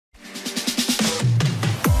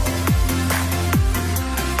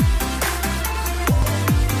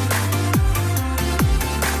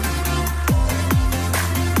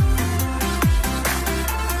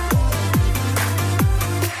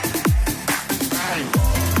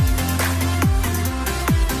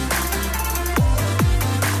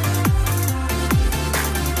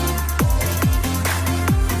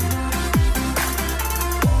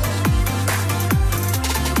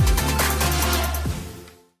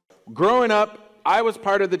Growing up, I was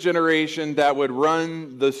part of the generation that would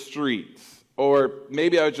run the streets. Or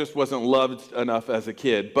maybe I just wasn't loved enough as a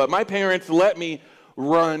kid. But my parents let me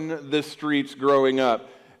run the streets growing up.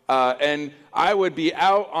 And I would be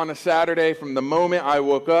out on a Saturday from the moment I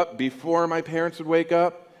woke up, before my parents would wake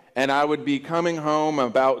up. And I would be coming home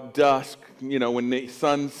about dusk, when the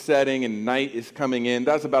sun's setting and night is coming in.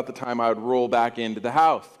 That's about the time I would roll back into the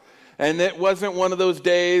house. And it wasn't one of those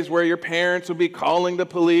days where your parents would be calling the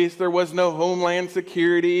police. There was no Homeland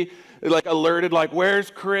Security, alerted, where's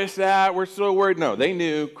Chris at? We're so worried. No, they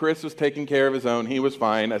knew Chris was taking care of his own. He was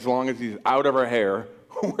fine. As long as he's out of our hair,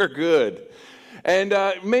 we're good. And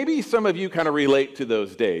maybe some of you kind of relate to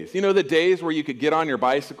those days. The days where you could get on your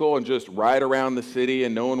bicycle and just ride around the city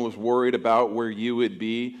and no one was worried about where you would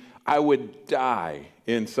be. I would die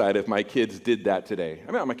inside if my kids did that today.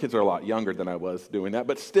 I mean, my kids are a lot younger than I was doing that,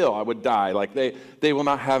 but still, I would die. They will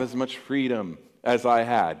not have as much freedom as I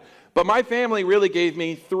had. But my family really gave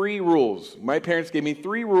me 3 rules. My parents gave me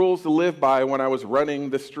 3 rules to live by when I was running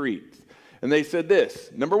the streets. And they said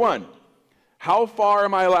this: number 1, how far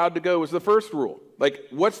am I allowed to go was the first rule.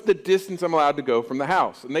 What's the distance I'm allowed to go from the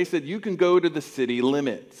house? And they said, you can go to the city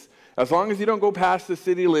limits. As long as you don't go past the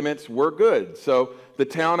city limits, we're good. So the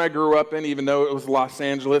town I grew up in, even though it was Los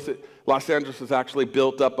Angeles is actually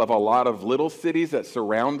built up of a lot of little cities that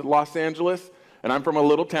surround Los Angeles. And I'm from a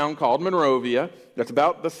little town called Monrovia. That's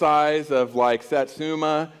about the size of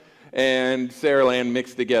Satsuma and Saraland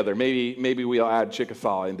mixed together. Maybe we'll add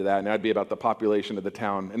Chickasaw into that, and that'd be about the population of the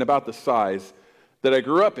town and about the size that I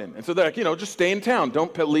grew up in. And so they're just stay in town.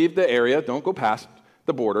 Don't leave the area. Don't go past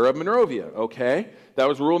the border of Monrovia, okay? That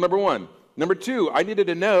was rule number 1. Number 2, I needed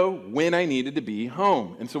to know when I needed to be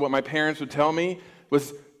home. And so what my parents would tell me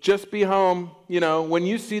was, just be home, when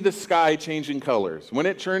you see the sky changing colors. When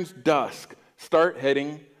it turns dusk, start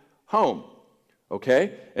heading home,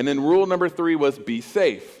 okay? And then rule number 3 was be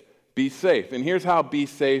safe. Be safe. And here's how be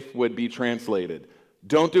safe would be translated.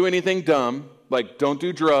 Don't do anything dumb, don't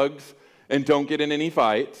do drugs, and don't get in any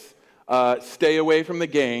fights. Stay away from the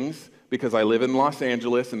gangs, because I live in Los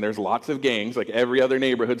Angeles, and there's lots of gangs. Every other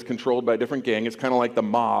neighborhood's controlled by a different gang. It's kind of like the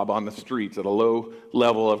mob on the streets at a low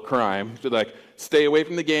level of crime. So stay away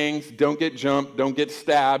from the gangs, don't get jumped, don't get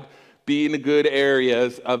stabbed, be in the good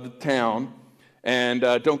areas of the town, and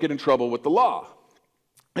don't get in trouble with the law.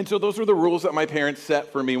 And so those were the rules that my parents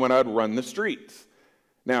set for me when I'd run the streets.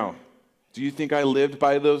 Now, do you think I lived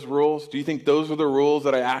by those rules? Do you think those were the rules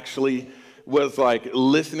that I actually was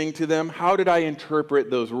listening to them? How did I interpret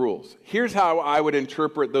those rules? Here's how I would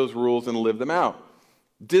interpret those rules and live them out.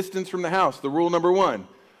 Distance from the house, the rule number 1.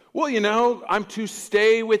 Well, I'm to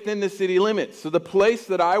stay within the city limits. So the place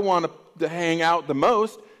that I want to hang out the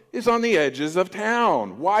most is on the edges of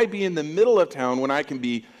town. Why be in the middle of town when I can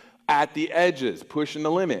be at the edges, pushing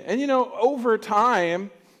the limit? And over time,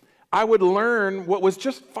 I would learn what was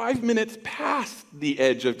just 5 minutes past the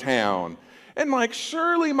edge of town. And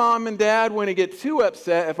surely Mom and Dad wouldn't get too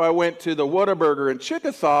upset if I went to the Whataburger in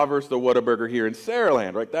Chickasaw versus the Whataburger here in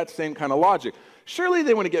Saraland, right? That same kind of logic. Surely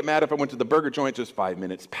they wouldn't get mad if I went to the burger joint just 5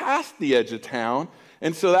 minutes past the edge of town.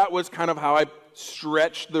 And so that was kind of how I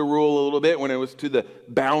stretched the rule a little bit when it was to the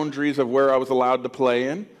boundaries of where I was allowed to play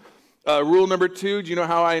in. Rule number 2, do you know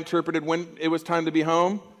how I interpreted when it was time to be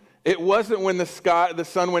home? It wasn't when the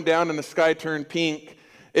sun went down and the sky turned pink.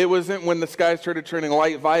 It wasn't when the sky started turning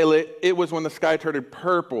light violet. It was when the sky turned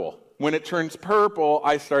purple. When it turns purple,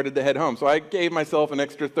 I started to head home. So I gave myself an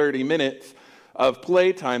extra 30 minutes of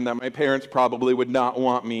playtime that my parents probably would not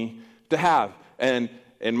want me to have. And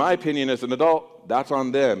in my opinion as an adult, that's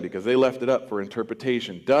on them because they left it up for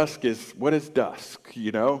interpretation. What is dusk,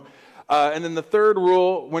 And then the third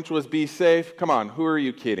rule, which was be safe. Come on, who are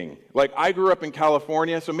you kidding? I grew up in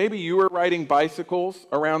California, so maybe you were riding bicycles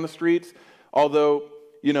around the streets, although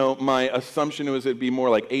my assumption was it'd be more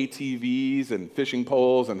like ATVs and fishing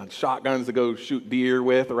poles and shotguns to go shoot deer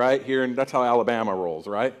with, right? And that's how Alabama rolls,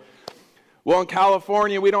 right? Well, in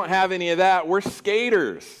California, we don't have any of that. We're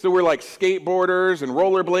skaters. So we're skateboarders and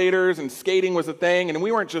rollerbladers, and skating was a thing. And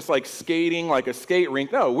we weren't just skating like a skate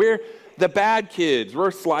rink. No, we're the bad kids.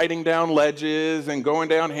 We're sliding down ledges and going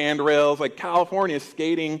down handrails. California,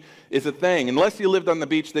 skating is a thing. Unless you lived on the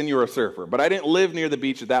beach, then you were a surfer. But I didn't live near the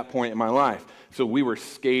beach at that point in my life. So we were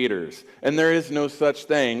skaters. And there is no such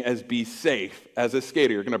thing as be safe as a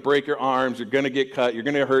skater. You're going to break your arms. You're going to get cut. You're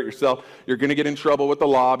going to hurt yourself. You're going to get in trouble with the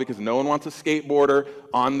law because no one wants a skateboarder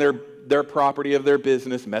on their property of their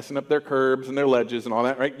business, messing up their curbs and their ledges and all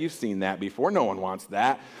that, right? You've seen that before. No one wants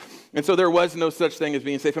that. And so there was no such thing as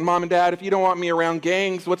being safe. And Mom and Dad, if you don't want me around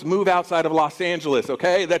gangs, let's move outside of Los Angeles,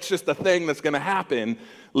 okay? That's just a thing that's going to happen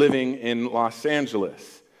living in Los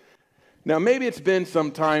Angeles. Now, maybe it's been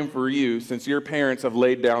some time for you since your parents have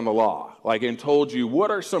laid down the law, like, and told you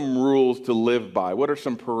what are some rules to live by, what are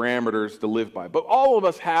some parameters to live by. But all of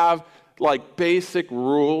us have like basic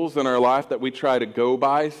rules in our life that we try to go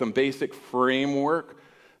by, some basic framework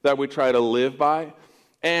that we try to live by.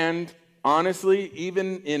 And honestly,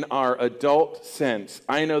 even in our adult sense,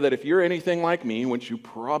 I know that if you're anything like me, which you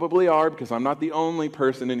probably are, because I'm not the only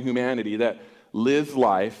person in humanity that lives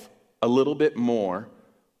life a little bit more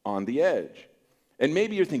on the edge. And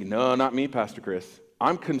maybe you're thinking, no, not me, Pastor Chris.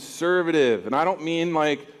 I'm conservative, and I don't mean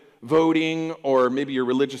like voting or maybe your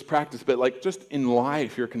religious practice, but like just in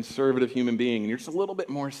life, you're a conservative human being, and you're just a little bit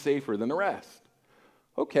more safer than the rest.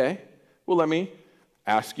 Okay, well, let me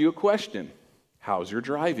ask you a question. How's your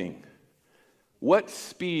driving? What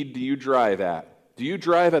speed do you drive at? Do you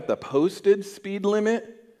drive at the posted speed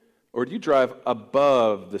limit, or do you drive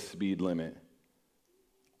above the speed limit?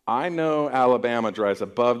 I know Alabama drives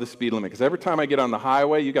above the speed limit, because every time I get on the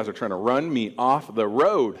highway, you guys are trying to run me off the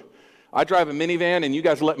road. I drive a minivan, and you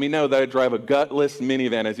guys let me know that I drive a gutless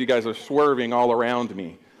minivan as you guys are swerving all around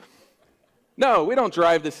me. No, we don't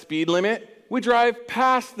drive the speed limit. We drive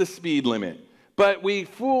past the speed limit. But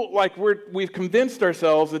we've convinced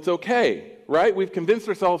ourselves it's okay, right? We've convinced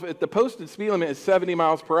ourselves that the posted speed limit is 70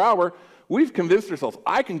 miles per hour. We've convinced ourselves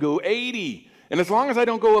I can go 80. And as long as I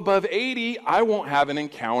don't go above 80, I won't have an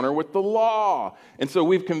encounter with the law. And so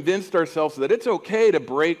we've convinced ourselves that it's okay to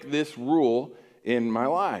break this rule in my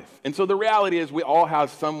life. And so the reality is we all have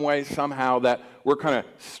some way, somehow, that we're kind of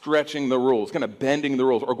stretching the rules, kind of bending the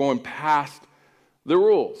rules, or going past the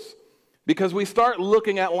rules. Because we start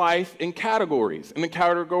looking at life in categories, in the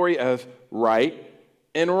category as right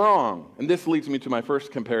and wrong. And this leads me to my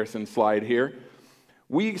first comparison slide here.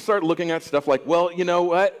 We start looking at stuff like, well, you know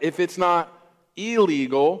what? If it's not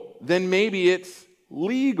illegal, then maybe it's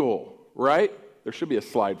legal, right? There should be a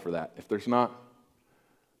slide for that. If there's not,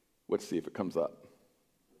 let's see if it comes up.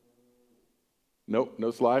 Nope,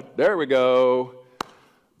 no slide. There we go.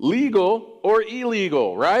 Legal or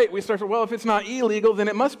illegal, right? We start to, well, if it's not illegal, then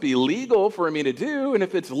it must be legal for me to do. And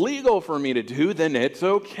if it's legal for me to do, then it's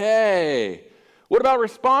okay. What about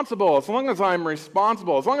responsible? As long as I'm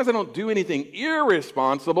responsible, as long as I don't do anything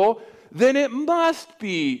irresponsible, then it must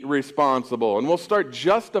be responsible. And we'll start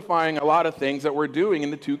justifying a lot of things that we're doing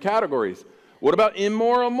in the two categories. What about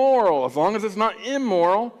immoral, moral? As long as it's not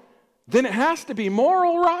immoral, then it has to be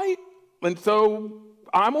moral, right? And so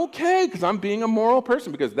I'm okay because I'm being a moral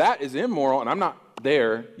person, because that is immoral and I'm not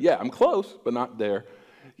there. Yeah, I'm close, but not there.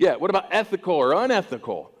 Yeah, what about ethical or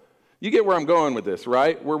unethical? You get where I'm going with this,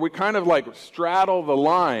 right? Where we kind of like straddle the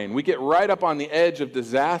line. We get right up on the edge of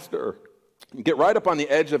disaster, get right up on the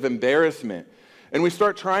edge of embarrassment, and we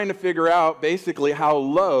start trying to figure out basically how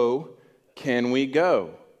low can we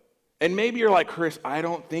go. And maybe you're like, Chris, I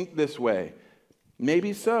don't think this way.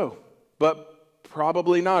 Maybe so, but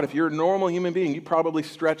probably not. If you're a normal human being, you probably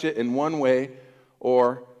stretch it in one way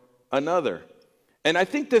or another. And I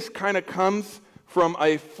think this kind of comes from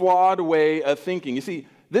a flawed way of thinking. You see,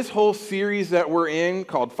 this whole series that we're in,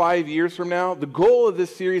 called 5 Years from Now, the goal of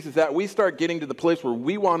this series is that we start getting to the place where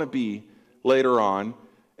we want to be later on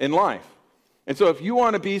in life. And so if you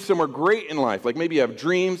want to be somewhere great in life, like maybe you have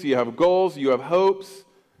dreams, you have goals, you have hopes,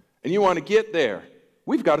 and you want to get there,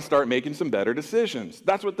 we've got to start making some better decisions.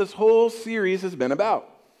 That's what this whole series has been about.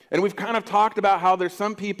 And we've kind of talked about how there's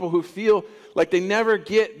some people who feel like they never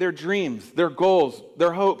get their dreams, their goals,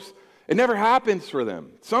 their hopes. It never happens for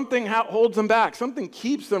them. Something holds them back. Something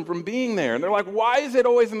keeps them from being there. And they're like, why is it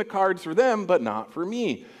always in the cards for them, but not for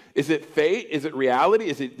me? Is it fate? Is it reality?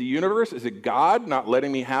 Is it the universe? Is it God not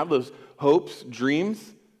letting me have those hopes,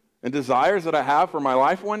 dreams, and desires that I have for my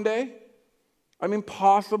life one day? I mean,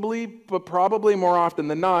 possibly, but probably more often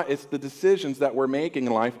than not, it's the decisions that we're making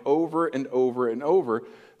in life over and over and over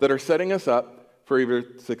that are setting us up for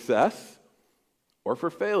either success or for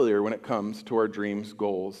failure when it comes to our dreams,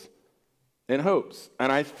 goals, and hopes.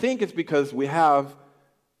 And I think it's because we have,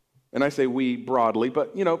 and I say we broadly,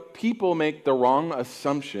 but people make the wrong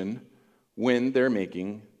assumption when they're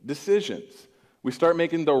making decisions. We start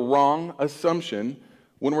making the wrong assumption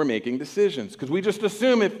when we're making decisions, because we just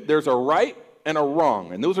assume if there's a right and a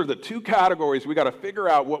wrong, and those are the two categories we got to figure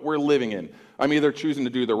out what we're living in. I'm either choosing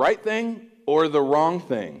to do the right thing or the wrong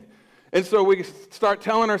thing. And so we start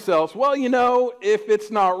telling ourselves, well, if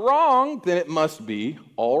it's not wrong, then it must be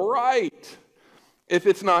all right. If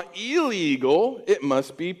it's not illegal, it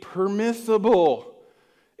must be permissible.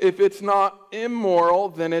 If it's not immoral,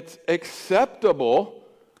 then it's acceptable.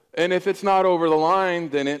 And if it's not over the line,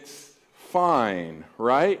 then it's fine,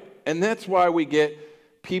 right? And that's why we get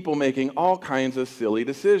people making all kinds of silly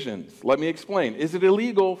decisions. Let me explain. Is it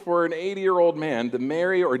illegal for an 80-year-old man to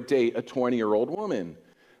marry or date a 20-year-old woman?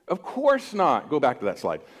 Of course not. Go back to that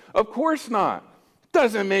slide. Of course not.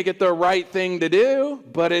 Doesn't make it the right thing to do,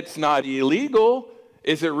 but it's not illegal.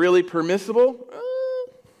 Is it really permissible?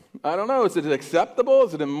 I don't know. Is it acceptable?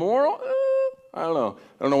 Is it immoral? I don't know.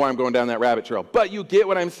 I don't know why I'm going down that rabbit trail. But you get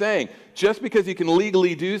what I'm saying. Just because you can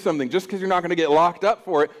legally do something, just because you're not going to get locked up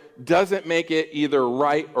for it, doesn't make it either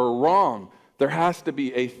right or wrong. There has to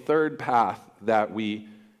be a third path that we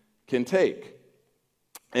can take.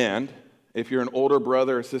 And if you're an older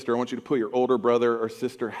brother or sister, I want you to put your older brother or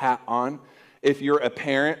sister hat on. If you're a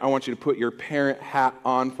parent, I want you to put your parent hat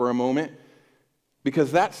on for a moment,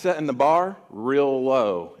 because that's setting the bar real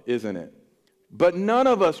low, isn't it? But none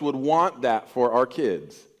of us would want that for our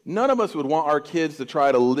kids. None of us would want our kids to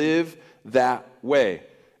try to live that way.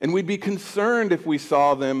 And we'd be concerned if we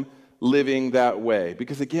saw them living that way.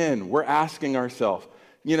 Because again, we're asking ourselves,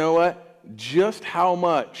 you know what? Just how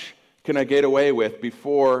much can I get away with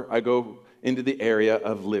before I go into the area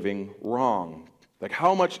of living wrong? Like,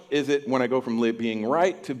 how much is it when I go from being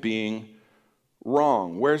right to being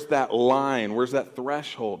wrong? Where's that line? Where's that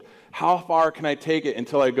threshold? How far can I take it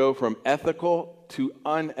until I go from ethical to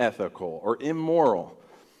unethical or immoral?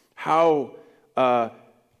 How far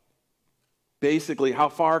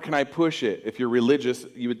can I push it? If you're religious,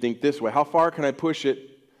 you would think this way. How far can I push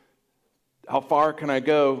it? How far can I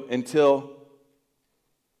go until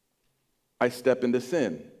I step into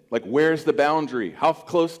sin? Like, where's the boundary? How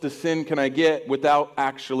close to sin can I get without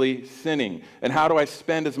actually sinning? And how do I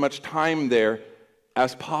spend as much time there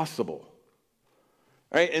as possible?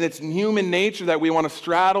 Right? And it's human nature that we want to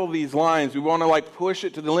straddle these lines. We want to push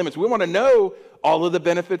it to the limits. We want to know all of the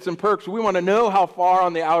benefits and perks. We want to know how far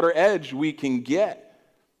on the outer edge we can get.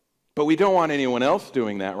 But we don't want anyone else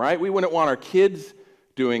doing that, right? We wouldn't want our kids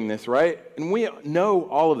doing this, right? And we know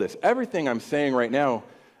all of this. Everything I'm saying right now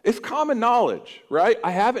is common knowledge, right?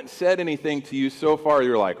 I haven't said anything to you so far.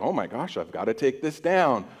 You're like, oh my gosh, I've got to take this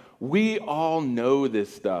down. We all know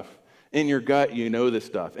this stuff. In your gut, you know this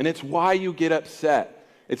stuff. And it's why you get upset.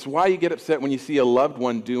 It's why you get upset when you see a loved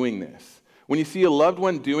one doing this. When you see a loved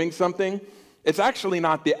one doing something, it's actually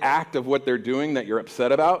not the act of what they're doing that you're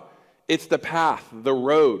upset about. It's the path, the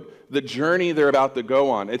road, the journey they're about to go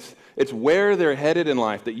on. It's where they're headed in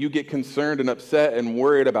life that you get concerned and upset and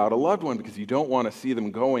worried about a loved one, because you don't want to see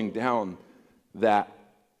them going down that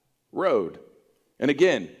road. And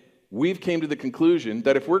again, we've came to the conclusion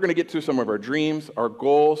that if we're going to get to some of our dreams, our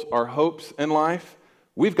goals, our hopes in life,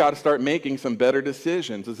 we've got to start making some better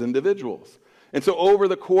decisions as individuals. And so over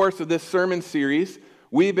the course of this sermon series,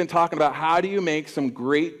 we've been talking about how do you make some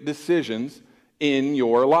great decisions in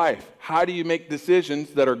your life? How do you make decisions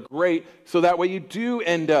that are great so that way you do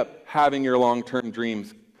end up having your long-term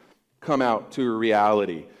dreams come out to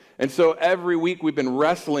reality? And so every week we've been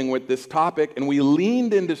wrestling with this topic, and we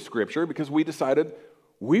leaned into Scripture because we decided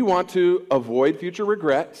we want to avoid future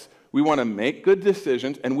regrets, we want to make good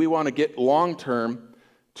decisions, and we want to get long-term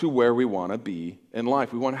to where we want to be in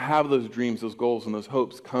life. We want to have those dreams, those goals, and those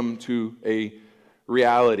hopes come to a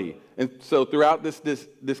reality. And so throughout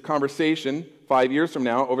this conversation, 5 years from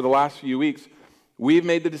now, over the last few weeks, we've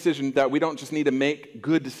made the decision that we don't just need to make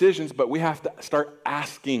good decisions, but we have to start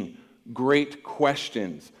asking great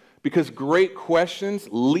questions, because great questions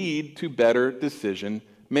lead to better decision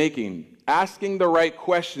making. Asking the right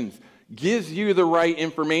questions gives you the right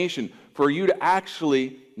information for you to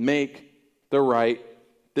actually make the right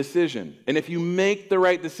decision. And if you make the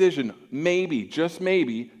right decision, maybe, just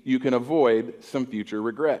maybe, you can avoid some future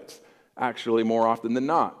regrets. Actually, more often than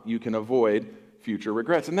not, you can avoid future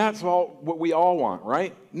regrets. And that's all what we all want,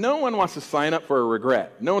 right? No one wants to sign up for a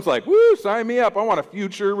regret. No one's like, woo, sign me up. I want a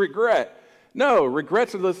future regret. No,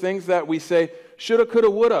 regrets are those things that we say, shoulda, coulda,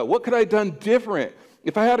 woulda. What could I have done different?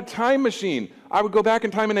 If I had a time machine, I would go back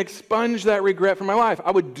in time and expunge that regret from my life.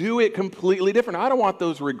 I would do it completely different. I don't want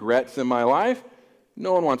those regrets in my life.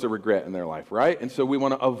 No one wants a regret in their life, right? And so we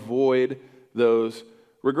want to avoid those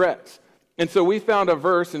regrets. And so we found a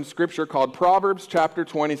verse in Scripture called Proverbs chapter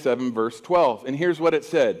 27, verse 12. And here's what it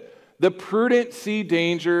said. The prudent see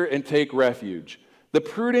danger and take refuge. The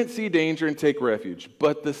prudent see danger and take refuge.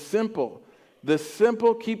 But the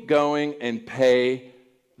simple keep going and pay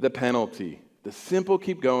the penalty. The simple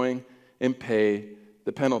keep going and pay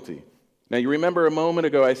the penalty. Now, you remember a moment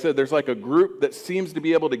ago I said there's like a group that seems to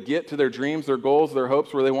be able to get to their dreams, their goals, their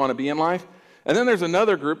hopes, where they want to be in life. And then there's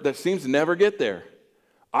another group that seems to never get there.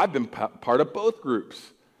 I've been part of both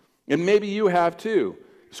groups. And maybe you have too.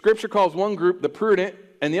 Scripture calls one group the prudent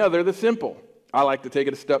and the other the simple. I like to take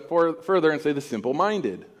it a step further and say the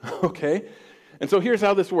simple-minded. Okay? And so here's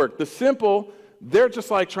how this worked. The simple, they're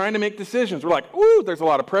just like trying to make decisions. We're like, ooh, there's a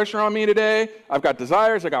lot of pressure on me today. I've got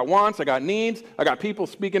desires, I got wants, I got needs, I got people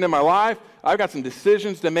speaking in my life. I've got some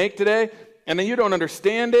decisions to make today. And then you don't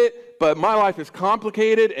understand it, but my life is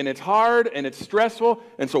complicated and it's hard and it's stressful.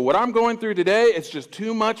 And so what I'm going through today, it's just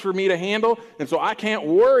too much for me to handle. And so I can't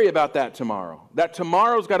worry about that tomorrow. That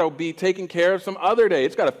tomorrow's got to be taken care of some other day.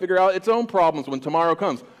 It's got to figure out its own problems when tomorrow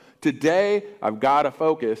comes. Today, I've got to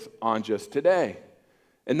focus on just today.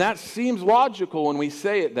 And that seems logical when we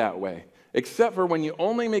say it that way, except for when you're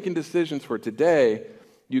only making decisions for today,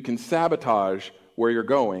 you can sabotage where you're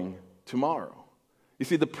going tomorrow. You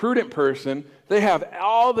see, the prudent person, they have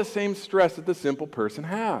all the same stress that the simple person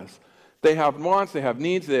has. They have wants, they have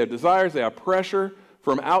needs, they have desires, they have pressure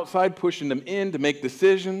from outside pushing them in to make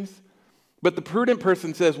decisions. But the prudent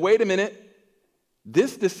person says, wait a minute,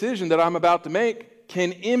 this decision that I'm about to make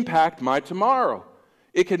can impact my tomorrow.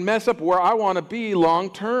 It can mess up where I want to be long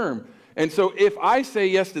term. And so if I say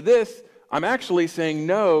yes to this, I'm actually saying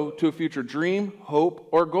no to a future dream, hope,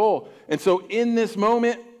 or goal. And so in this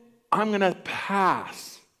moment, I'm going to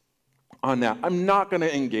pass on that. I'm not going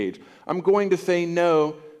to engage. I'm going to say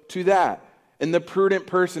no to that. And the prudent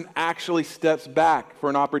person actually steps back for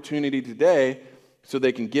an opportunity today so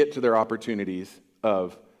they can get to their opportunities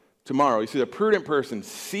of tomorrow. You see, the prudent person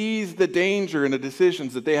sees the danger in the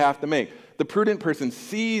decisions that they have to make. The prudent person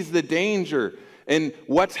sees the danger in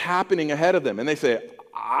what's happening ahead of them. And they say,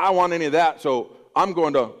 I don't want any of that, so I'm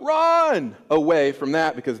going to run away from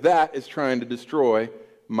that because that is trying to destroy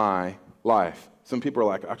my life. Some people are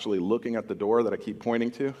like actually looking at the door that I keep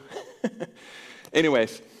pointing to.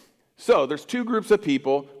 Anyways, so there's two groups of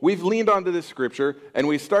people. We've leaned onto this scripture and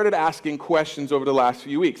we started asking questions over the last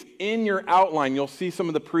few weeks. In your outline, you'll see some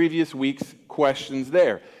of the previous week's questions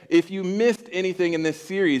there. If you missed anything in this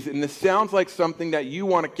series, and this sounds like something that you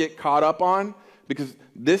want to get caught up on, because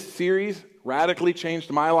this series radically changed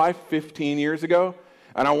my life 15 years ago,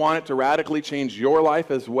 and I want it to radically change your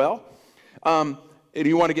life as well. If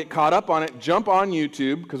you want to get caught up on it, jump on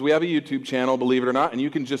YouTube, because we have a YouTube channel, believe it or not, and you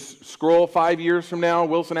can just scroll 5 years from now,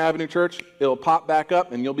 Wilson Avenue Church. It'll pop back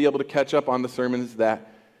up, and you'll be able to catch up on the sermons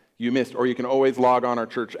that you missed. Or you can always log on our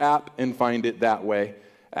church app and find it that way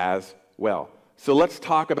as well. So let's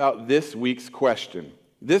talk about this week's question.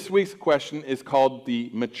 This week's question is called the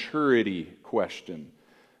maturity question.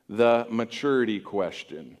 The maturity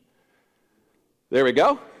question. There we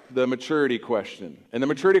go. The maturity question. And the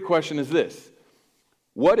maturity question is this.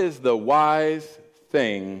 What is the wise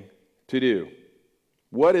thing to do?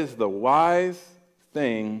 What is the wise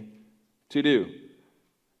thing to do?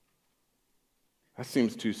 That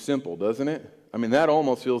seems too simple, doesn't it? I mean, that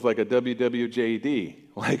almost feels like a WWJD.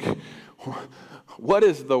 Like, what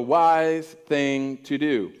is the wise thing to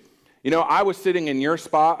do? You know, I was sitting in your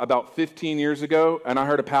spot about 15 years ago, and I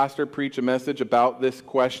heard a pastor preach a message about this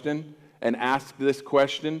question and ask this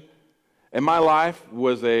question. And my life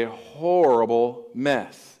was a horrible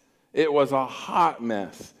mess. It was a hot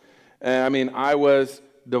mess. I mean, I was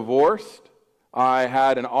divorced. I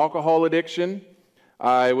had an alcohol addiction.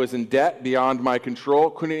 I was in debt beyond my control.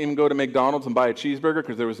 Couldn't even go to McDonald's and buy a cheeseburger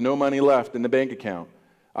because there was no money left in the bank account.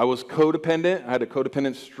 I was codependent. I had a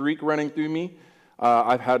codependent streak running through me.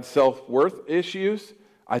 I've had self-worth issues.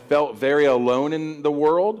 I felt very alone in the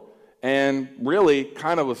world and really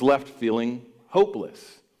kind of was left feeling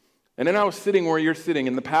hopeless. And then I was sitting where you're sitting,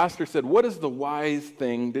 and the pastor said, what is the wise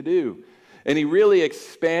thing to do? And he really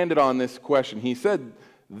expanded on this question. He said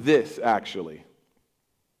this, actually.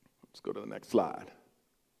 Let's go to the next slide.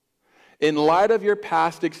 In light of your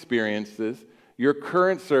past experiences, your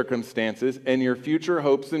current circumstances, and your future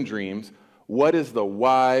hopes and dreams, what is the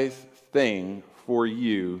wise thing for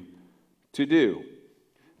you to do?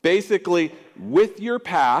 Basically, with your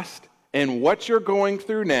past and what you're going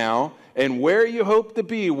through now, and where you hope to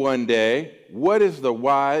be one day, what is the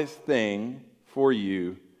wise thing for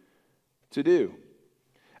you to do?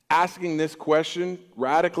 Asking this question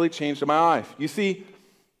radically changed my life. You see,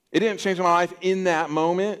 it didn't change my life in that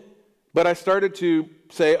moment, but I started to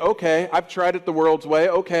say, okay, I've tried it the world's way.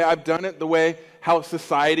 Okay, I've done it the way how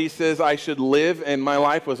society says I should live, and my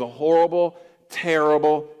life was a horrible,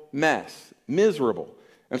 terrible mess, miserable.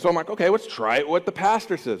 And so I'm like, okay, let's try it what the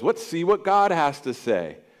pastor says. Let's see what God has to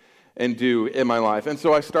say and do in my life. And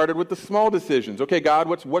so I started with the small decisions. Okay, God,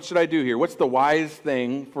 what should I do here? What's the wise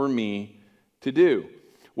thing for me to do?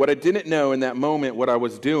 What I didn't know in that moment, what I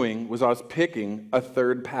was doing, was I was picking a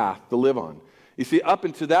third path to live on. You see, up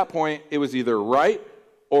until that point, it was either right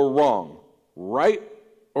or wrong. Right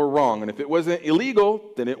or wrong. And if it wasn't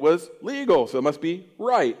illegal, then it was legal. So it must be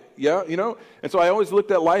right. Yeah, you know? And so I always looked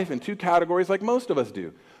at life in two categories like most of us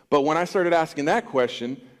do. But when I started asking that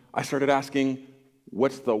question, I started asking,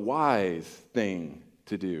 what's the wise thing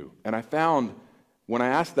to do? And I found when I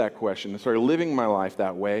asked that question and started living my life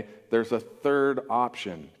that way, there's a third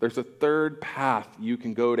option. There's a third path you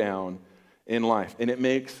can go down in life, and it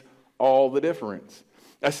makes all the difference.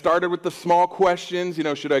 I started with the small questions,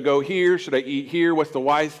 should I go here? Should I eat here? What's the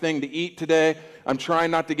wise thing to eat today? I'm trying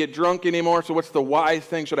not to get drunk anymore, so what's the wise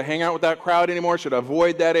thing? Should I hang out with that crowd anymore? Should I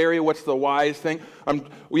avoid that area? What's the wise thing? I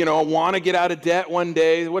want to get out of debt one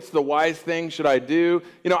day. What's the wise thing should I do?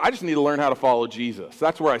 I just need to learn how to follow Jesus.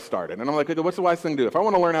 That's where I started. And I'm like, what's the wise thing to do? If I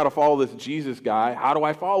want to learn how to follow this Jesus guy, how do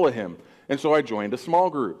I follow him? And so I joined a small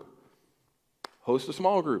group. Host a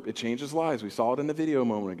small group. It changes lives. We saw it in the video a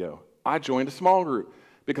moment ago. I joined a small group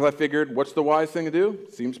because I figured, what's the wise thing to do?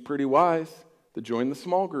 Seems pretty wise to join the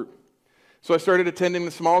small group. So I started attending the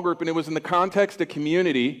small group, and it was in the context of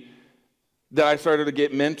community that I started to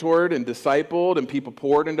get mentored and discipled, and people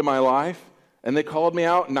poured into my life, and they called me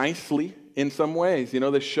out nicely in some ways.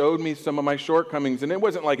 They showed me some of my shortcomings, and it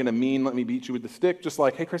wasn't like in a mean, let me beat you with the stick, just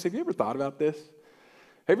like, hey, Chris, have you ever thought about this?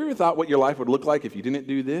 Have you ever thought what your life would look like if you didn't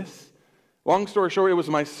do this? Long story short, it was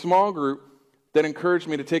my small group that encouraged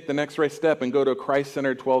me to take the next right step and go to a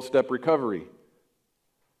Christ-centered 12-step recovery.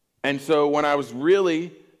 And so when I was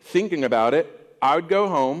really thinking about it, I would go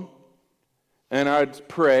home and I'd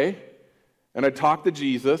pray and I'd talk to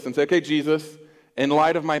Jesus and say, okay, Jesus, in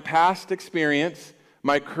light of my past experience,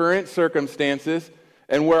 my current circumstances,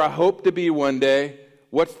 and where I hope to be one day,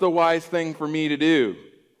 what's the wise thing for me to do?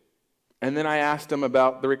 And then I asked him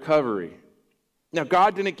about the recovery. Now,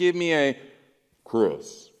 God didn't give me a,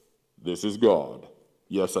 Chris, this is God.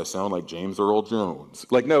 Yes, I sound like James Earl Jones.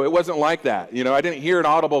 No, it wasn't like that. I didn't hear an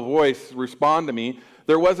audible voice respond to me.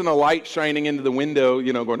 There wasn't a light shining into the window,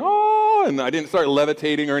 going, oh, and I didn't start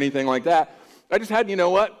levitating or anything like that. I just had,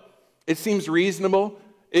 what? It seems reasonable.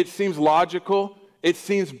 It seems logical. It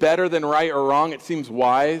seems better than right or wrong. It seems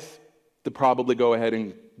wise to probably go ahead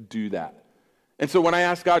and do that. And so when I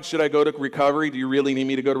asked God, should I go to recovery? Do you really need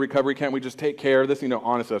me to go to recovery? Can't we just take care of this?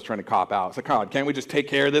 Honestly, I was trying to cop out. It's like, God, can't we just take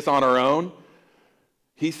care of this on our own?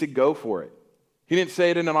 He said, go for it. He didn't say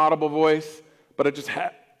it in an audible voice, but I just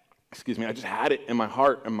had it in my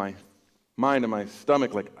heart and my mind and my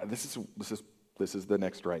stomach, this is the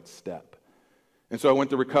next right step. And so I went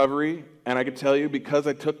to recovery, and I could tell you, because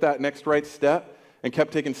I took that next right step and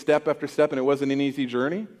kept taking step after step, and it wasn't an easy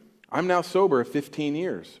journey, I'm now sober 15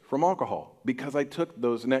 years from alcohol because I took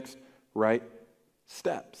those next right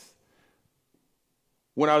steps.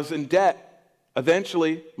 When I was in debt,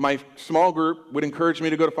 eventually my small group would encourage me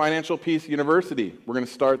to go to Financial Peace University. We're going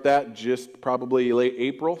to start that just probably late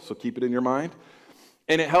April, so keep it in your mind.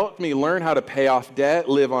 And it helped me learn how to pay off debt,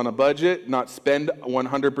 live on a budget, not spend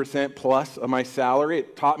 100% plus of my salary.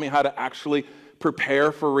 It taught me how to actually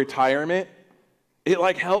prepare for retirement. It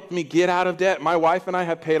helped me get out of debt. My wife and I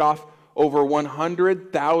have paid off over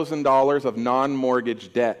 $100,000 of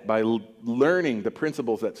non-mortgage debt by learning the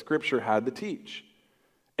principles that Scripture had to teach.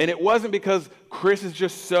 And it wasn't because Chris is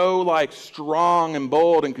just so strong and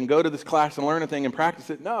bold and can go to this class and learn a thing and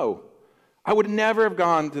practice it. No, I would never have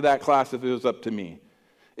gone to that class if it was up to me.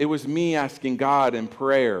 It was me asking God in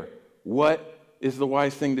prayer, what is the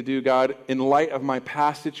wise thing to do, God, in light of my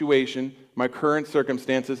past situation, my current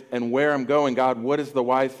circumstances, and where I'm going? God, what is the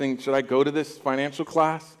wise thing? Should I go to this financial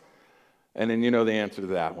class? And then the answer to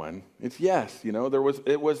that one. It's yes.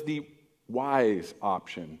 It was the wise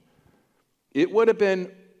option. It would have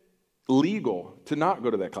been legal to not go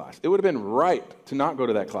to that class. It would have been right to not go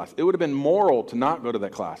to that class. It would have been moral to not go to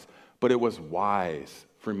that class. But it was wise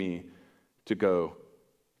for me to go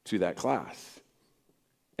to that class.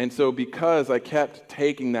 And so because I kept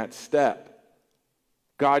taking that step,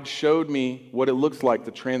 God showed me what it looks like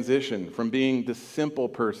to transition from being the simple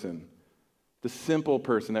person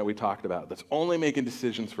that we talked about, that's only making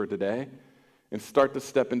decisions for today, and start to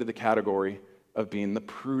step into the category of being the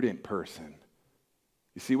prudent person.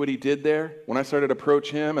 You see what he did there? When I started to approach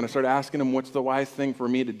him and I started asking him what's the wise thing for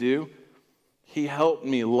me to do, he helped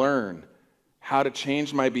me learn how to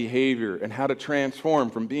change my behavior and how to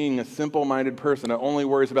transform from being a simple-minded person that only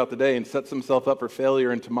worries about the day and sets himself up for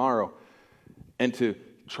failure and tomorrow, and to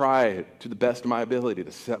try to the best of my ability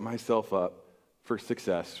to set myself up for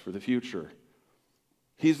success for the future.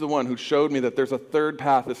 He's the one who showed me that there's a third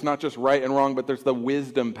path. It's not just right and wrong, but there's the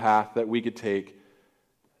wisdom path that we could take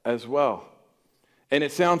as well. And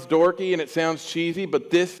it sounds dorky and it sounds cheesy,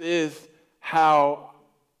 but this is how,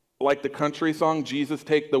 like the country song, Jesus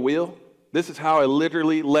Take the Wheel, this is how I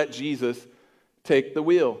literally let Jesus take the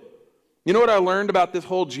wheel. You know what I learned about this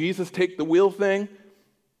whole Jesus Take the Wheel thing?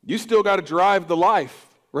 You still got to drive the life.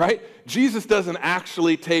 right? Jesus doesn't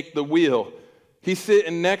actually take the wheel. He's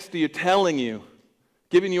sitting next to you, telling you,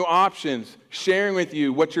 giving you options, sharing with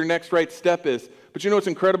you what your next right step is. But you know what's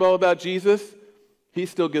incredible about Jesus? He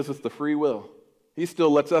still gives us the free will. He still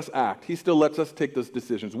lets us act. He still lets us take those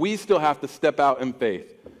decisions. We still have to step out in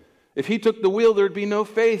faith. If he took the wheel, there'd be no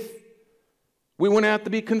faith. We wouldn't have to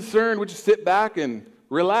be concerned. We'd just sit back and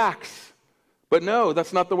relax. But no,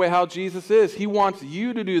 that's not the way how Jesus is. He wants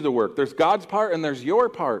you to do the work. There's God's part and there's your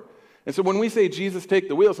part. And so when we say Jesus take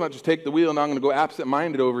the wheel, it's not just take the wheel and I'm going to go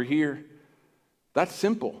absent-minded over here. That's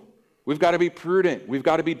simple. We've got to be prudent. We've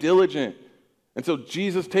got to be diligent. And so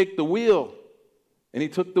Jesus take the wheel. And he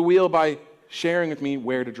took the wheel by sharing with me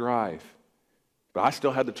where to drive. But I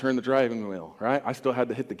still had to turn the driving wheel, right? I still had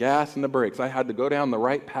to hit the gas and the brakes. I had to go down the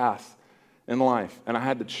right path in life. And I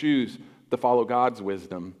had to choose to follow God's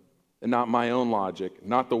wisdom and not my own logic,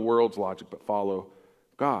 not the world's logic, but follow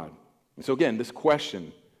God. And so again, this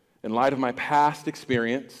question, in light of my past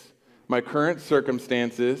experience, my current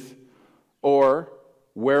circumstances, or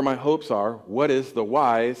where my hopes are, what is the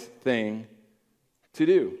wise thing to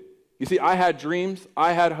do? You see, I had dreams,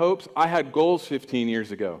 I had hopes, I had goals 15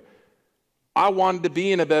 years ago. I wanted to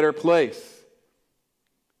be in a better place.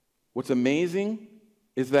 What's amazing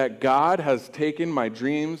is that God has taken my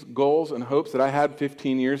dreams, goals, and hopes that I had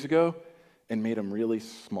 15 years ago and made them really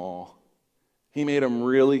small. He made them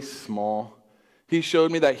really small. He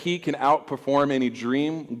showed me that he can outperform any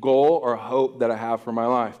dream, goal, or hope that I have for my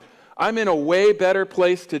life. I'm in a way better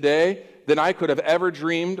place today than I could have ever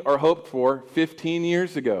dreamed or hoped for 15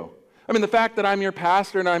 years ago. I mean, the fact that I'm your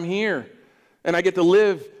pastor and I'm here and I get to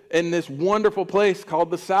live in this wonderful place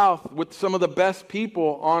called the South with some of the best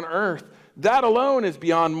people on earth, that alone is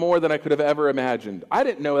beyond more than I could have ever imagined. I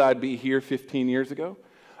didn't know that I'd be here 15 years ago.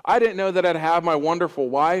 I didn't know that I'd have my wonderful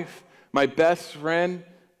wife, my best friend,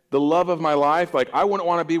 the love of my life. Like, I wouldn't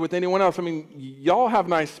want to be with anyone else. I mean, y'all have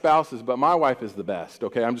nice spouses, but my wife is the best,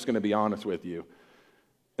 okay? I'm just going to be honest with you.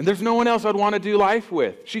 And there's no one else I'd want to do life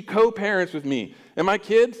with. She co-parents with me. And my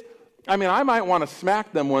kids, I mean, I might want to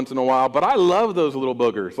smack them once in a while, but I love those little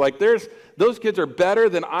boogers. Like, those kids are better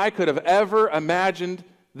than I could have ever imagined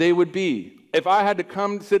they would be. If I had to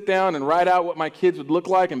come sit down and write out what my kids would look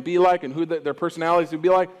like and be like and who their personalities would be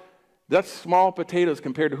like, that's small potatoes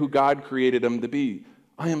compared to who God created them to be.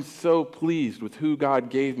 I am so pleased with who God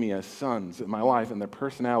gave me as sons in my life and their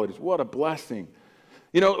personalities. What a blessing.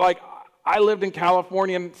 You know, like, I lived in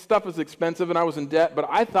California and stuff was expensive and I was in debt, but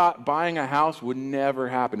I thought buying a house would never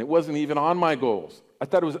happen. It wasn't even on my goals. I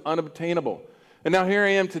thought it was unobtainable. And now here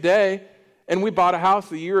I am today, and we bought a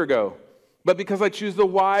house a year ago. But because I choose the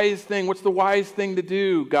wise thing, what's the wise thing to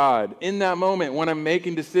do, God, in that moment when I'm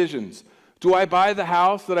making decisions? Do I buy the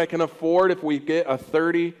house that I can afford if we get a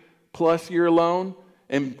 30-plus year loan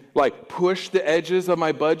and like push the edges of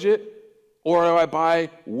my budget? Or do I buy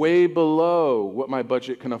way below what my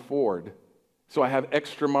budget can afford so I have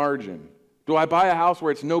extra margin? Do I buy a house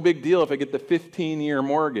where it's no big deal if I get the 15-year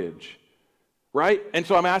mortgage? Right? And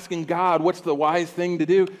so I'm asking God, what's the wise thing to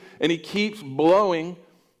do? And he keeps blowing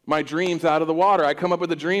my dreams out of the water. I come up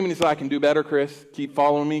with a dream and he says, I can do better, Chris. Keep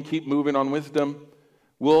following me. Keep moving on wisdom.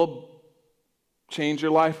 We'll change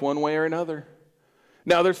your life one way or another.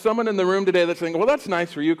 Now, there's someone in the room today that's saying, well, that's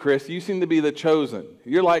nice for you, Chris. You seem to be the chosen.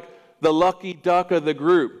 You're like the lucky duck of the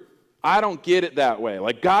group. I don't get it that way.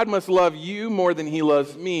 Like, God must love you more than he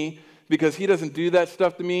loves me because he doesn't do that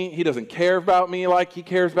stuff to me. He doesn't care about me like he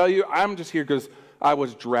cares about you. I'm just here because I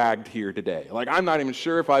was dragged here today. Like, I'm not even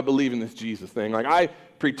sure if I believe in this Jesus thing. Like, I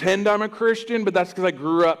pretend I'm a Christian, but that's because I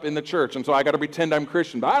grew up in the church, and so I got to pretend I'm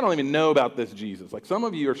Christian. But I don't even know about this Jesus. Like, some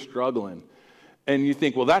of you are struggling, and you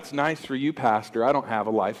think, well, that's nice for you, Pastor. I don't have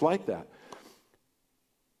a life like that.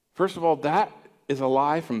 First of all, that is a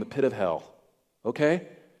lie from the pit of hell, okay?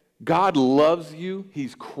 God loves you.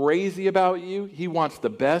 He's crazy about you. He wants the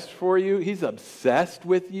best for you. He's obsessed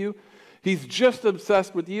with you. He's just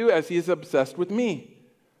obsessed with you as he is obsessed with me.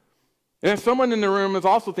 And if someone in the room is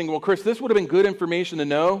also thinking, well, Chris, this would have been good information to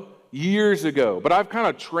know years ago, but I've kind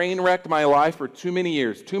of train wrecked my life for too many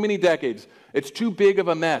years, too many decades. It's too big of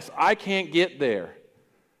a mess. I can't get there.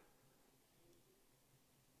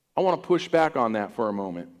 I want to push back on that for a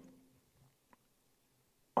moment.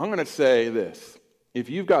 I'm going to say this. If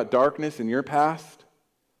you've got darkness in your past,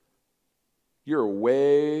 you're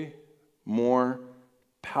way more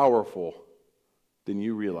powerful than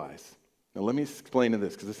you realize. Now, let me explain to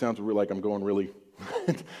this, because it sounds like I'm going really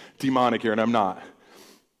demonic here, and I'm not.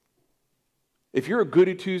 If you're a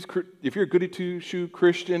goody-two-shoe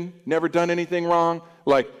Christian, never done anything wrong,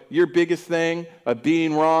 like your biggest thing of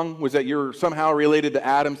being wrong was that you're somehow related to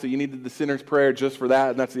Adam, so you needed the sinner's prayer just for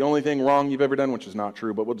that, and that's the only thing wrong you've ever done, which is not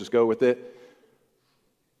true, but we'll just go with it.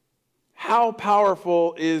 How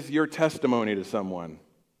powerful is your testimony to someone?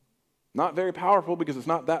 Not very powerful because it's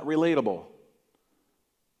not that relatable.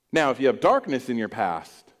 Now, if you have darkness in your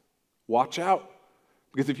past, watch out.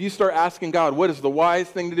 Because if you start asking God, what is the wise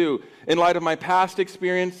thing to do in light of my past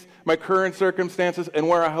experience, my current circumstances, and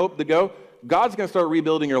where I hope to go, God's going to start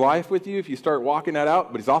rebuilding your life with you if you start walking that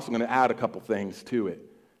out, but he's also going to add a couple things to it.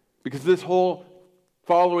 Because this whole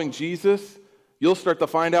following Jesus, you'll start to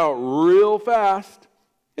find out real fast,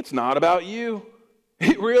 it's not about you.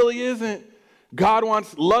 It really isn't. God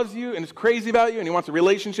loves you and is crazy about you, and he wants a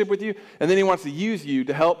relationship with you, and then he wants to use you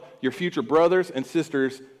to help your future brothers and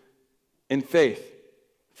sisters in faith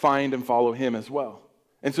find and follow him as well.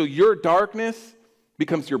 And so your darkness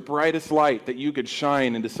becomes your brightest light that you could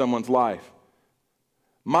shine into someone's life.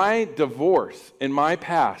 My divorce in my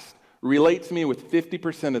past relates me with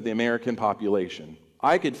 50% of the American population.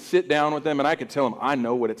 I could sit down with them and I could tell them, I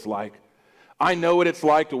know what it's like. I know what it's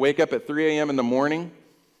like to wake up at 3 a.m. in the morning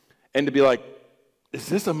and to be like, is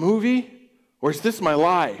this a movie or is this my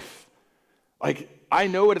life? Like, I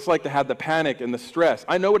know what it's like to have the panic and the stress.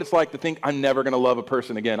 I know what it's like to think I'm never going to love a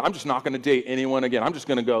person again. I'm just not going to date anyone again. I'm just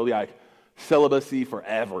going to go like celibacy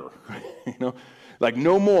forever. Like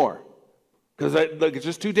no more. Because it's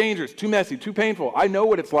just too dangerous, too messy, too painful. I know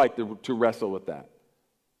what it's like to wrestle with that.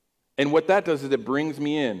 And what that does is it brings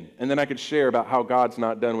me in. And then I could share about how God's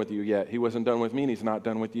not done with you yet. He wasn't done with me and he's not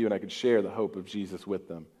done with you. And I could share the hope of Jesus with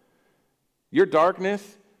them. Your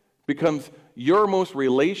darkness becomes your most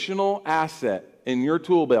relational asset in your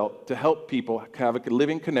tool belt to help people have a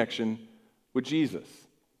living connection with Jesus.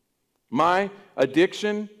 My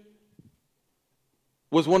addiction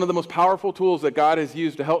was one of the most powerful tools that God has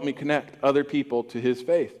used to help me connect other people to his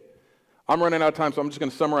faith. I'm running out of time, so I'm just going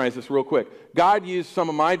to summarize this real quick. God used some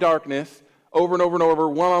of my darkness over and over and over,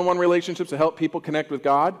 one-on-one relationships to help people connect with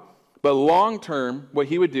God. But long term, what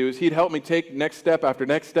he would do is he'd help me take next step after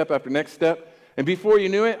next step after next step. And before you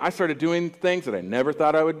knew it, I started doing things that I never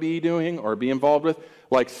thought I would be doing or be involved with,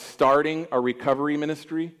 like starting a recovery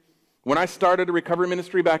ministry. When I started a recovery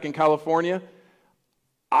ministry back in California,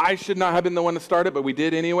 I should not have been the one to start it, but we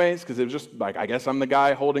did anyways, because it was just like, I guess I'm the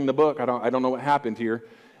guy holding the book. I don't know what happened here.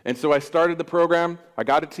 And so I started the program. I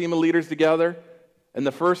got a team of leaders together. And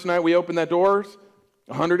the first night we opened the doors,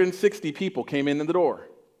 160 people came in the door.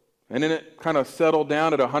 And then it kind of settled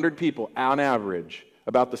down at 100 people on average.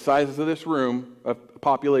 About the sizes of this room, of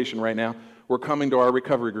population right now, were coming to our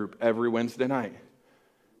recovery group every Wednesday night.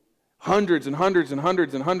 Hundreds and hundreds and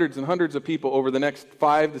hundreds and hundreds and hundreds of people over the next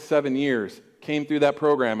 5 to 7 years came through that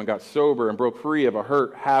program and got sober and broke free of a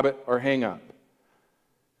hurt, habit, or hang-up.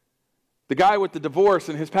 The guy with the divorce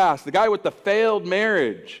in his past, the guy with the failed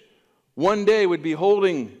marriage, one day would be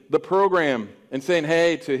holding the program and saying,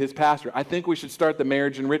 hey, to his pastor, I think we should start the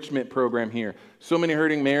marriage enrichment program here. So many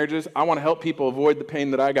hurting marriages. I want to help people avoid the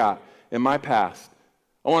pain that I got in my past.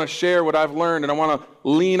 I want to share what I've learned, and I want to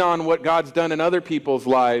lean on what God's done in other people's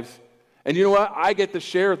lives. And you know what? I get to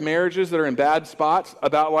share with marriages that are in bad spots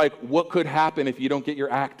about like what could happen if you don't get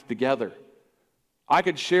your act together. I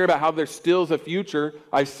could share about how there still is a future.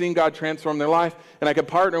 I've seen God transform their life, and I could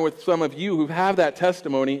partner with some of you who have that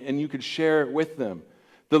testimony, and you could share it with them.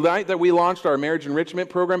 The night that we launched our marriage enrichment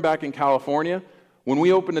program back in California, when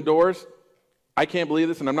we opened the doors, I can't believe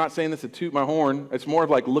this, and I'm not saying this to toot my horn. It's more of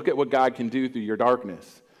like, look at what God can do through your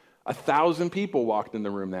darkness. 1,000 people walked in the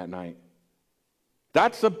room that night.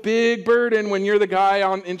 That's a big burden when you're the guy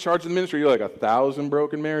in charge of the ministry. You're like, 1,000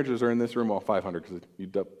 broken marriages are in this room. Well, 500 because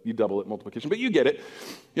you double it multiplication, but you get it.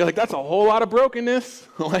 You're like, that's a whole lot of brokenness.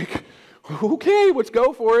 Like, okay, let's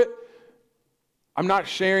go for it. I'm not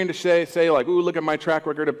sharing to say like, ooh, look at my track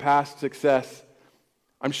record of past success.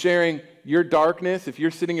 I'm sharing your darkness. If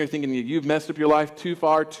you're sitting here thinking you've messed up your life too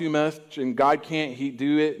far, too much, and God can't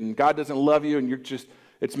do it, and God doesn't love you, and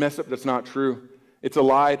it's messed up, that's not true. It's a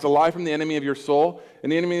lie. It's a lie from the enemy of your soul.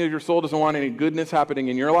 And the enemy of your soul doesn't want any goodness happening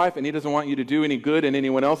in your life, and he doesn't want you to do any good in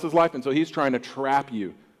anyone else's life, and so he's trying to trap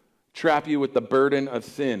you with the burden of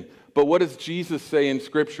sin. But what does Jesus say in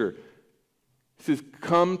Scripture? He says,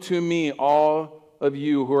 come to me, all of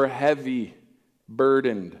you who are heavy,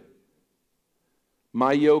 burdened.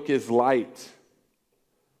 My yoke is light.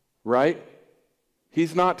 Right?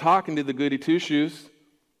 He's not talking to the goody two-shoes.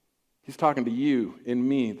 He's talking to you and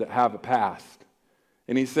me that have a past.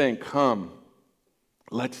 And he's saying, come,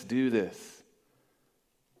 let's do this.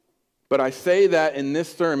 But I say that in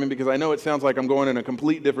this sermon because I know it sounds like I'm going in a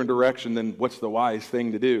complete different direction than what's the wise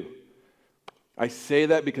thing to do. I say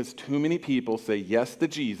that because too many people say yes to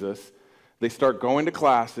Jesus. They start going to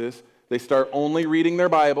classes. They start only reading their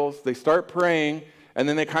Bibles. They start praying. And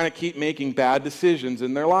then they kind of keep making bad decisions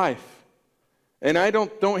in their life. And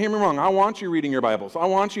don't hear me wrong. I want you reading your Bibles. I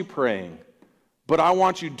want you praying. But I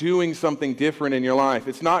want you doing something different in your life.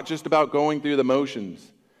 It's not just about going through the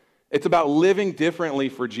motions. It's about living differently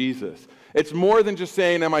for Jesus. It's more than just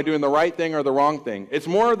saying, am I doing the right thing or the wrong thing? It's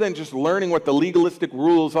more than just learning what the legalistic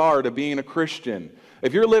rules are to being a Christian.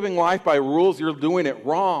 If you're living life by rules, you're doing it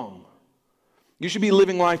wrong. You should be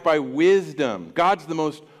living life by wisdom. God's the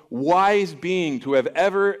most wise being to have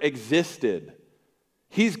ever existed.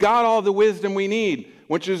 He's got all the wisdom we need,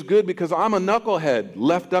 which is good because I'm a knucklehead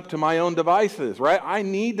left up to my own devices, right? I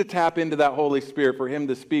need to tap into that Holy Spirit for him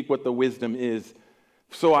to speak what the wisdom is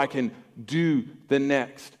so I can do the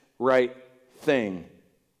next right thing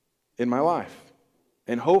in my life.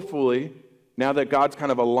 And hopefully, now that God's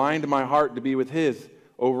kind of aligned my heart to be with his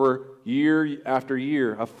over year after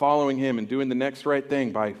year of following him and doing the next right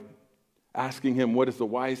thing by asking him what is the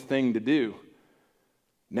wise thing to do,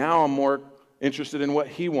 now I'm more interested in what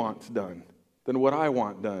he wants done than what I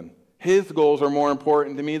want done. His goals are more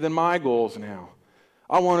important to me than my goals now.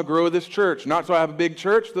 I want to grow this church, not so I have a big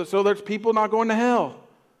church, so there's people not going to hell.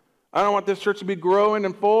 I don't want this church to be growing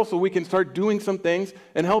and full so we can start doing some things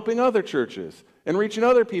and helping other churches and reaching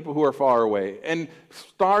other people who are far away and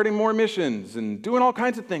starting more missions and doing all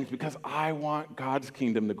kinds of things because I want God's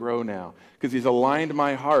kingdom to grow now because he's aligned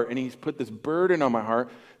my heart and he's put this burden on my heart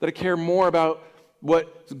that I care more about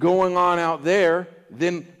what's going on out there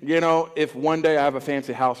than, if one day I have a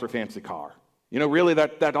fancy house or fancy car. Really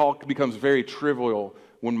that all becomes very trivial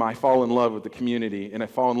when I fall in love with the community and I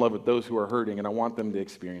fall in love with those who are hurting and I want them to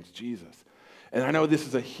experience Jesus. And I know this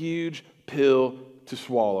is a huge pill to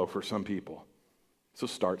swallow for some people. So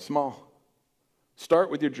start small.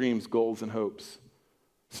 Start with your dreams, goals, and hopes.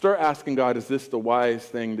 Start asking God, is this the wise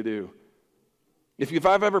thing to do? If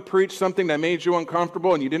I've ever preached something that made you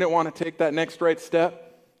uncomfortable and you didn't want to take that next right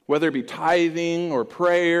step, whether it be tithing or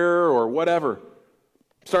prayer or whatever,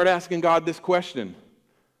 start asking God this question.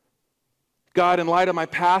 God, in light of my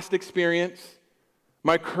past experience,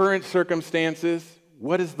 my current circumstances,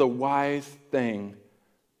 what is the wise thing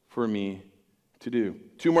for me to do?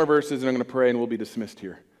 2 more verses and I'm going to pray and we'll be dismissed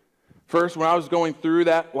here. First, when I was going through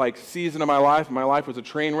that season of my life was a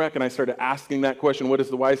train wreck and I started asking that question, what is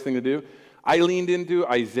the wise thing to do? I leaned into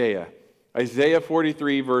Isaiah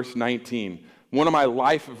 43 verse 19, one of my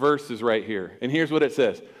life verses right here. And here's what it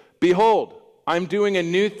says. Behold, I'm doing a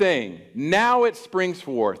new thing. Now it springs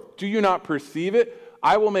forth. Do you not perceive it?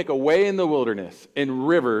 I will make a way in the wilderness and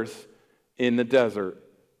rivers in the desert.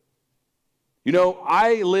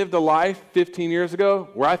 I lived a life 15 years ago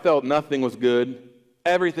where I felt nothing was good.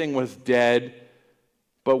 Everything was dead.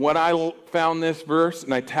 But when I found this verse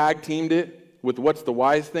and I tag teamed it with what's the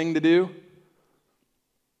wise thing to do,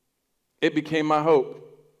 it became my hope.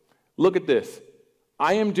 Look at this.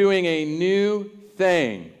 I am doing a new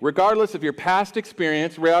thing. Regardless of your past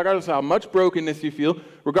experience, regardless of how much brokenness you feel,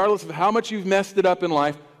 regardless of how much you've messed it up in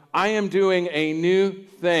life, I am doing a new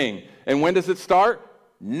thing. And when does it start?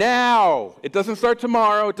 Now. It doesn't start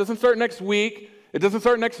tomorrow. It doesn't start next week. It doesn't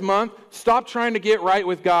start next month. Stop trying to get right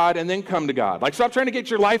with God and then come to God. Stop trying to get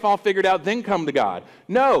your life all figured out, then come to God.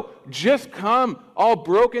 No, just come all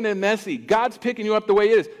broken and messy. God's picking you up the way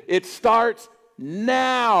it is. It starts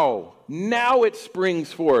now. Now it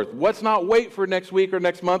springs forth. Let's not wait for next week or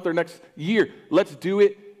next month or next year. Let's do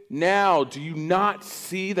it now. Do you not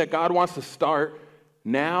see that God wants to start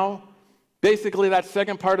now? Basically, that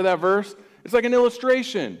second part of that verse, it's like an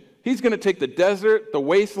illustration. He's going to take the desert, the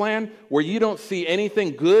wasteland, where you don't see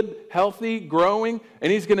anything good, healthy, growing,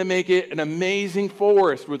 and he's going to make it an amazing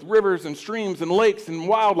forest with rivers and streams and lakes and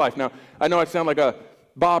wildlife. Now, I know I sound like a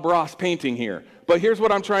Bob Ross painting here, but here's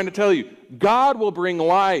what I'm trying to tell you. God will bring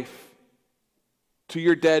life to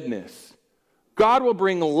your deadness. God will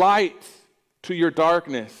bring light to your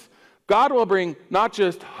darkness. God will bring not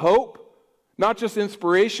just hope, not just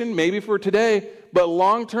inspiration, maybe for today, but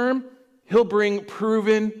long term, he'll bring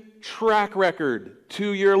proven track record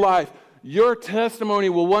to your life. Your testimony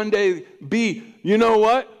will one day be, you know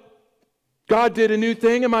what? God did a new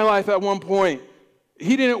thing in my life at one point.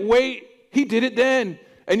 He didn't wait. He did it then.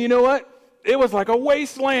 And you know what? It was like a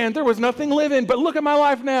wasteland. There was nothing living. But look at my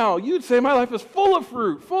life now. You'd say my life is full of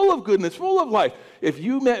fruit, full of goodness, full of life. If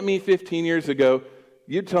you met me 15 years ago,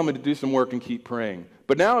 you'd tell me to do some work and keep praying.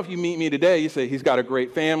 But now if you meet me today, you say, he's got a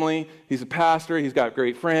great family, he's a pastor, he's got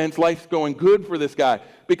great friends, life's going good for this guy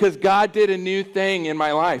because God did a new thing in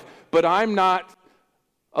my life. But I'm not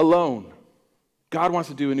alone. God wants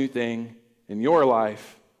to do a new thing in your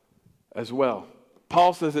life as well.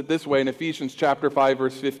 Paul says it this way in Ephesians chapter 5,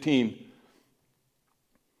 verse 15.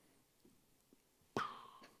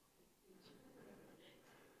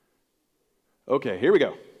 Okay, here we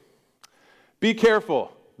go. Be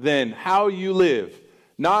careful then how you live,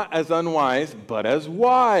 not as unwise, but as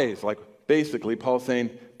wise. Like basically Paul's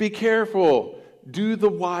saying, be careful, do the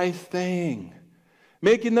wise thing,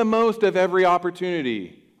 making the most of every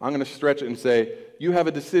opportunity. I'm going to stretch it and say, you have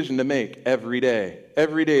a decision to make every day.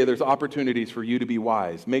 Every day there's opportunities for you to be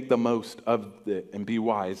wise. Make the most of it and be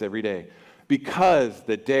wise every day because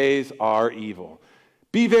the days are evil.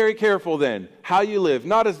 Be very careful then how you live,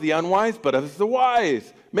 not as the unwise, but as the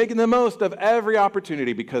wise, making the most of every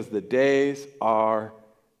opportunity because the days are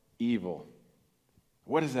evil.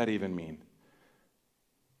 What does that even mean?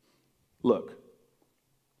 Look,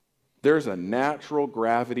 there's a natural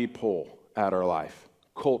gravity pull at our life,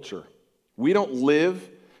 culture. We don't live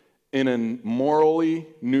in a morally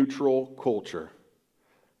neutral culture,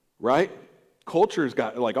 right? Culture's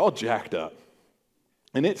got like all jacked up,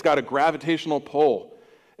 and it's got a gravitational pull.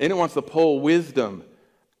 And it wants to pull wisdom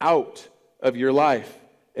out of your life.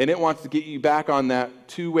 And it wants to get you back on that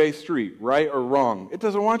two-way street, right or wrong. It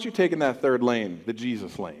doesn't want you taking that third lane, the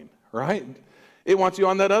Jesus lane, right? It wants you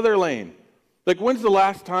on that other lane. Like, when's the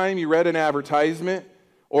last time you read an advertisement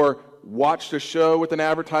or watched a show with an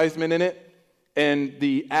advertisement in it, and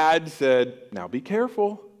the ad said, now be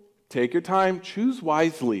careful, take your time, choose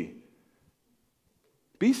wisely,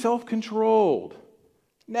 be self-controlled?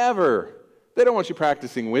 Never. They don't want you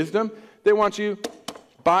practicing wisdom. They want you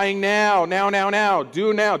buying now.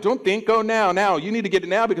 Do now. Don't think, go now. You need to get it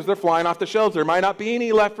now because they're flying off the shelves. There might not be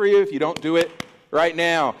any left for you if you don't do it right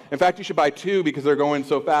now. In fact, you should buy 2 because they're going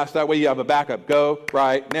so fast. That way you have a backup. Go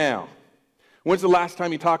right now. When's the last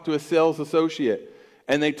time you talked to a sales associate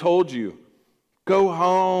and they told you, go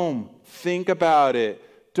home, think about it,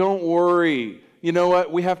 don't worry. You know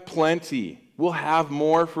what? We have plenty. We'll have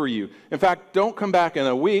more for you. In fact, don't come back in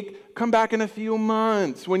a week. Come back in a few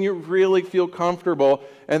months when you really feel comfortable,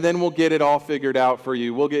 and then we'll get it all figured out for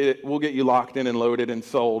you. We'll get you locked in and loaded and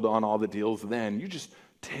sold on all the deals then. You just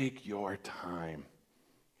take your time.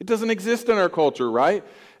 It doesn't exist in our culture, right?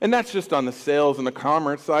 And that's just on the sales and the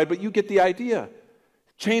commerce side, but you get the idea.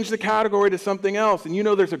 Change the category to something else, and you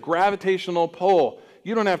know there's a gravitational pull.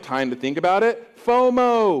 You don't have time to think about it.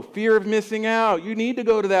 FOMO, fear of missing out. You need to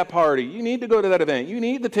go to that party. You need to go to that event. You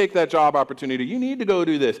need to take that job opportunity. You need to go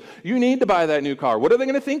do this. You need to buy that new car. What are they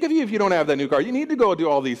going to think of you if you don't have that new car? You need to go do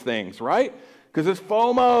all these things, right? Because it's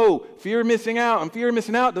FOMO, fear of missing out. And fear of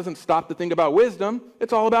missing out doesn't stop to think about wisdom.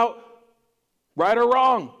 It's all about right or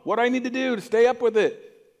wrong, what I need to do to stay up with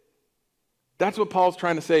it. That's what Paul's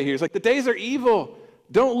trying to say here. He's like, the days are evil.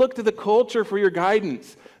 Don't look to the culture for your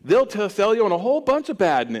guidance. They'll sell you on a whole bunch of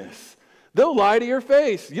badness. They'll lie to your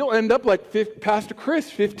face. You'll end up like Pastor Chris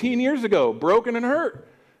 15 years ago, broken and hurt.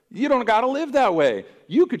 You don't got to live that way.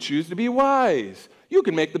 You could choose to be wise. You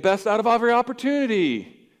can make the best out of every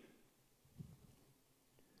opportunity.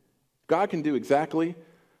 God can do exactly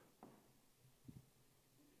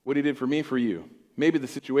what he did for me, for you. Maybe the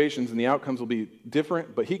situations and the outcomes will be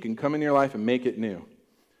different, but he can come in your life and make it new.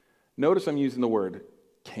 Notice I'm using the word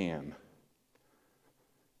can.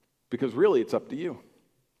 Because really, it's up to you.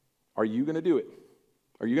 Are you going to do it?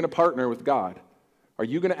 Are you going to partner with God? Are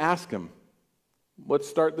you going to ask him, let's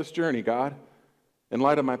start this journey, God, in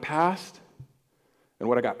light of my past and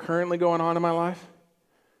what I got currently going on in my life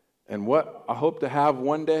and what I hope to have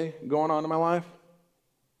one day going on in my life?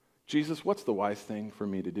 Jesus, what's the wise thing for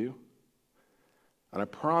me to do? And I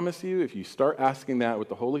promise you, if you start asking that with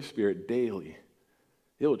the Holy Spirit daily,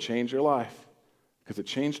 it will change your life, because it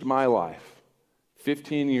changed my life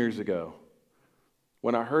 15 years ago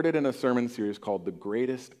when I heard it in a sermon series called The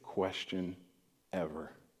Greatest Question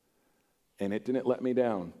Ever. And it didn't let me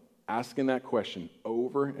down. Asking that question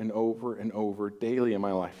over and over and over daily in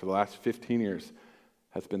my life for the last 15 years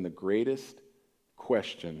has been the greatest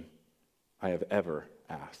question I have ever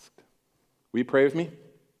asked. Will you pray with me?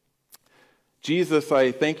 Jesus,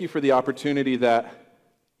 I thank you for the opportunity that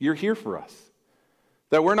you're here for us,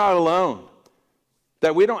 that we're not alone,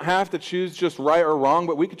 that we don't have to choose just right or wrong,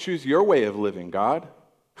 but we could choose your way of living, God.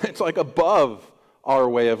 It's like above our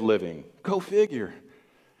way of living. Go figure.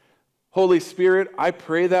 Holy Spirit, I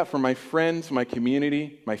pray that for my friends, my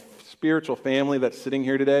community, my spiritual family that's sitting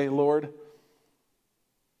here today, Lord.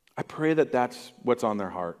 I pray that that's what's on their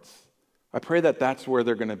hearts. I pray that that's where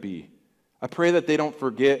they're going to be. I pray that they don't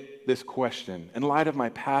forget this question. In light of my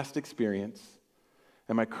past experience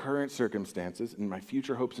and my current circumstances and my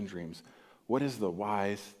future hopes and dreams, what is the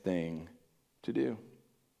wise thing to do?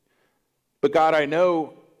 But God, I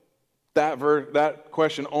know that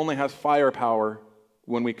question only has firepower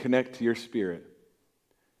when we connect to your Spirit.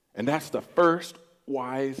 And that's the first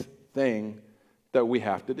wise thing that we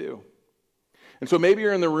have to do. And so maybe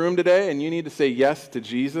you're in the room today and you need to say yes to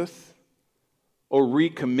Jesus or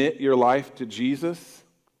recommit your life to Jesus.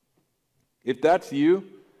 If that's you,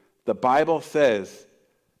 the Bible says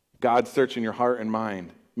God's searching your heart and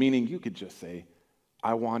mind, meaning you could just say,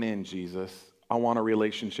 I want in, Jesus. I want a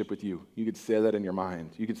relationship with you. You could say that in your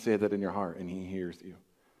mind. You could say that in your heart, and he hears you.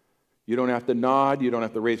 You don't have to nod. You don't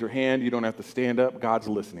have to raise your hand. You don't have to stand up. God's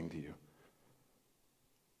listening to you.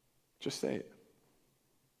 Just say it.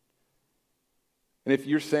 And if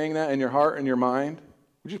you're saying that in your heart and your mind,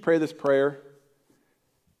 would you pray this prayer?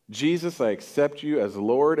 Jesus, I accept you as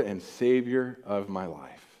Lord and Savior of my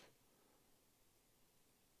life.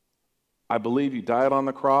 I believe you died on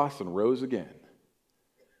the cross and rose again.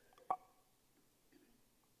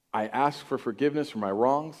 I ask for forgiveness for my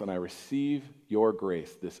wrongs, and I receive your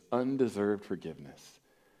grace, this undeserved forgiveness.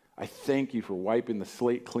 I thank you for wiping the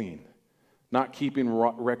slate clean, not keeping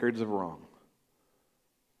records of wrong.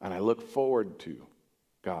 And I look forward to,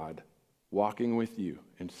 God, walking with you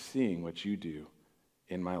and seeing what you do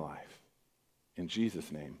in my life. In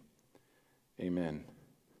Jesus' name, amen.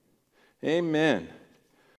 Amen.